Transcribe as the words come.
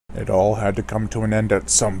It all had to come to an end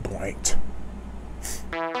at some point.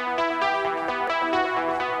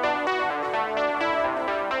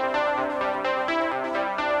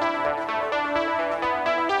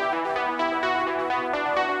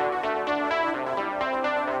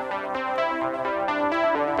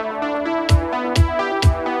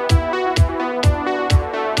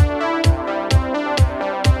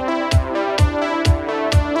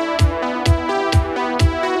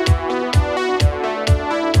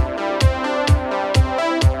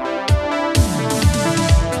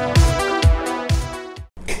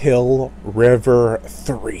 Kill River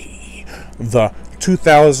 3, the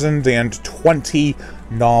 2020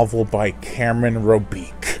 novel by Cameron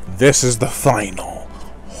Roubique. This is the final,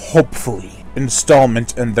 hopefully,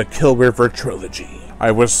 installment in the Kill River trilogy. I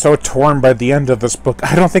was so torn by the end of this book,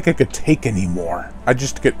 I don't think I could take anymore. I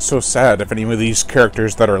just get so sad if any of these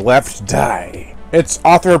characters that are left die. It's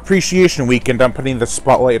Author Appreciation Week, and I'm putting the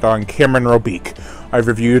spotlight on Cameron Roubique. I've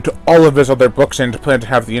reviewed all of his other books and plan to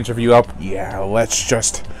have the interview up. Yeah, let's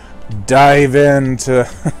just dive into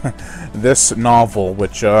this novel,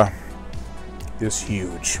 which is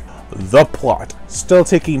huge. The plot. Still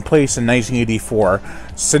taking place in 1984,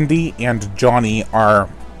 Cindy and Johnny are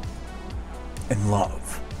in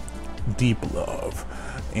love. Deep love.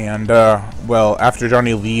 And, well, after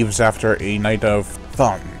Johnny leaves after a night of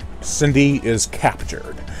fun, Cindy is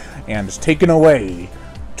captured and is taken away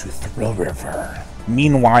to Thrill River.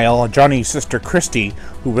 Meanwhile, Johnny's sister Christy,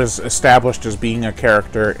 who was established as being a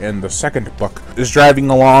character in the second book, is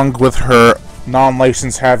driving along with her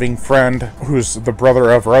non-license having friend, who's the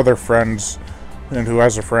brother of her other friends, and who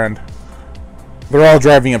has a friend. They're all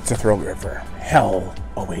driving up to Thrill River. Hell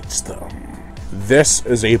awaits them. This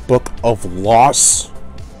is a book of loss,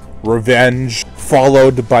 revenge,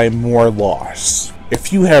 followed by more loss.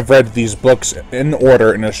 If you have read these books in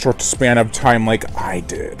order in a short span of time like I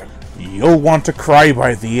did, you'll want to cry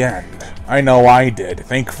by the end. I know I did.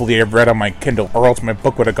 Thankfully I've read on my Kindle, or else my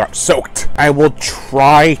book would have got soaked. I will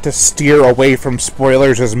try to steer away from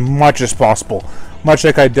spoilers as much as possible, much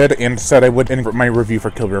like I did and said I would in my review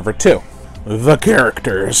for Kill River 2. The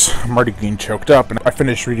characters. I'm already getting choked up, and I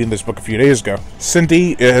finished reading this book a few days ago.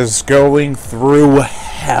 Cindy is going through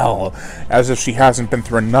hell, as if she hasn't been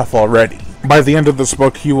through enough already. By the end of this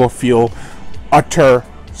book, you will feel utter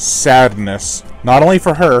sadness, not only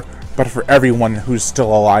for her, but for everyone who's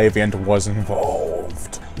still alive and was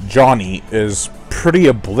involved. Johnny is pretty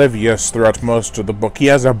oblivious throughout most of the book. He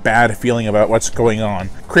has a bad feeling about what's going on.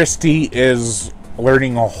 Christy is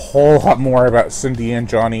learning a whole lot more about Cindy and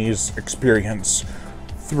Johnny's experience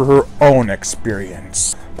through her own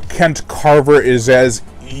experience. Kent Carver is as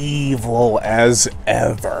evil as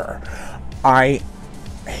ever. I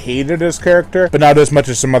hated his character, but not as much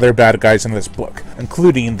as some other bad guys in this book,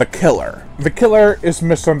 including the killer. The killer is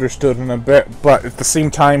misunderstood in a bit, but at the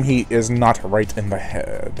same time, he is not right in the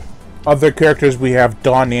head. Other characters, we have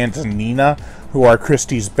Dawn and Nina, who are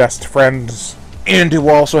Christy's best friends, and who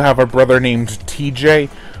also have a brother named TJ,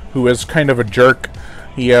 who is kind of a jerk.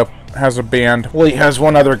 He has a band. Well, he has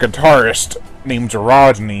one other guitarist named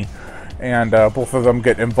Rodney, and both of them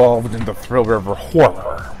get involved in the Thrill River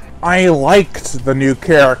horror. I liked the new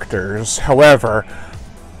characters, however,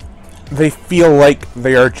 they feel like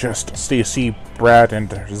they are just Stacy, Brad,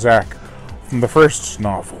 and Zach from the first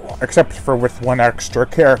novel, except for with one extra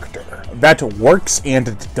character. That works and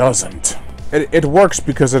it doesn't. It works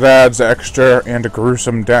because it adds extra and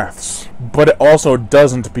gruesome deaths, but it also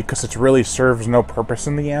doesn't because it really serves no purpose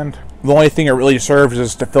in the end. The only thing it really serves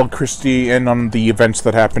is to fill Christy in on the events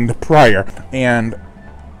that happened prior, and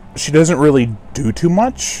she doesn't really do too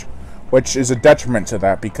much, which is a detriment to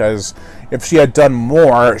that, because if she had done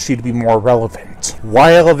more, she'd be more relevant.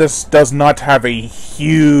 While this does not have a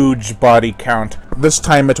huge body count, this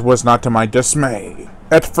time it was not to my dismay.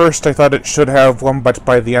 At first I thought it should have one, but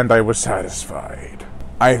by the end I was satisfied.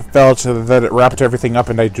 I felt that it wrapped everything up,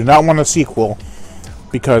 and I do not want a sequel,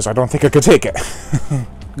 because I don't think I could take it.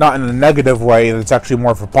 Not in a negative way, it's actually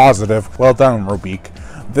more of a positive. Well done, Roubique.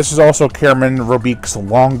 This is also Cameron Roubique's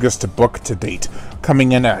longest book to date,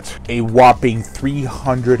 coming in at a whopping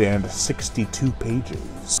 362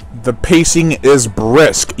 pages. The pacing is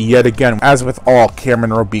brisk, yet again, as with all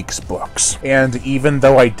Cameron Roubique's books. And even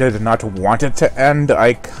though I did not want it to end,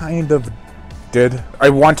 I kind of did. I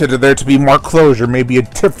wanted there to be more closure, maybe a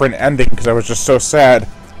different ending, because I was just so sad.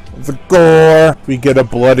 The gore! We get a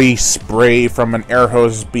bloody spray from an air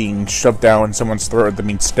hose being shoved down someone's throat, that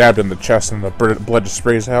means stabbed in the chest, and the blood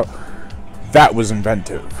sprays out. That was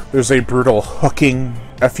inventive. There's a brutal hooking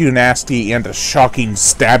a few nasty and shocking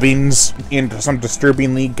stabbings, and some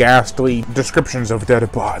disturbingly ghastly descriptions of dead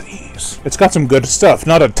bodies. It's got some good stuff,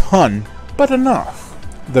 not a ton, but enough.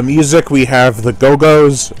 The music, we have the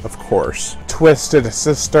Go-Go's, of course. Twisted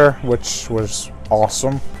Sister, which was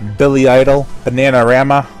awesome. Billy Idol,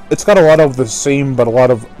 Bananarama. It's got a lot of the same, but a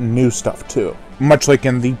lot of new stuff too, much like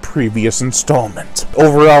in the previous installment.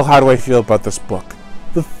 Overall, how do I feel about this book?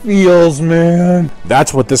 The feels, man.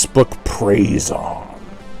 That's what this book preys on.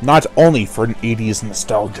 Not only for an 80s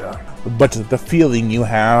nostalgia, but the feeling you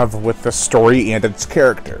have with the story and its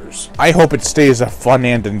characters. I hope it stays a fun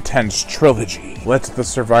and intense trilogy. Let the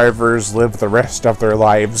survivors live the rest of their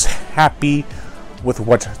lives happy with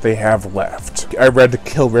what they have left. I read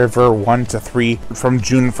Kill River 1 to 3 from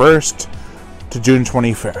June 1st to June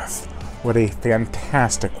 25th. What a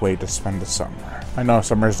fantastic way to spend the summer. I know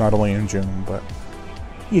summer's not only in June, but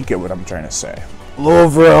you get what I'm trying to say.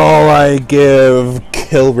 Overall, I give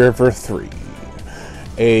Kill River 3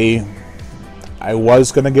 I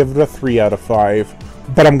was gonna give it a 3 out of 5,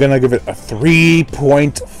 but I'm gonna give it a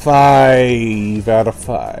 3.5 out of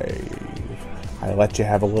 5. I let you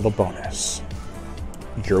have a little bonus.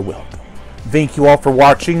 You're welcome. Thank you all for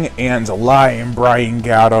watching, and I'm Brian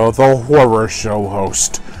Gatto, the horror show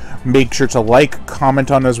host. Make sure to like,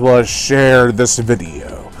 comment on, as well as share this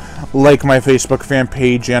video. Like my Facebook fan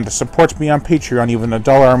page, and support me on Patreon. Even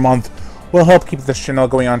 $1 a month will help keep this channel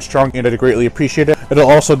going on strong, and I'd greatly appreciate it. It'll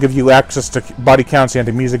also give you access to body counts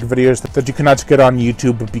and music videos that you cannot get on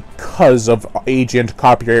YouTube because of age and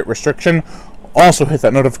copyright restriction. Also hit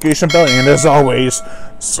that notification bell, and as always,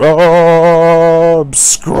 subscribe.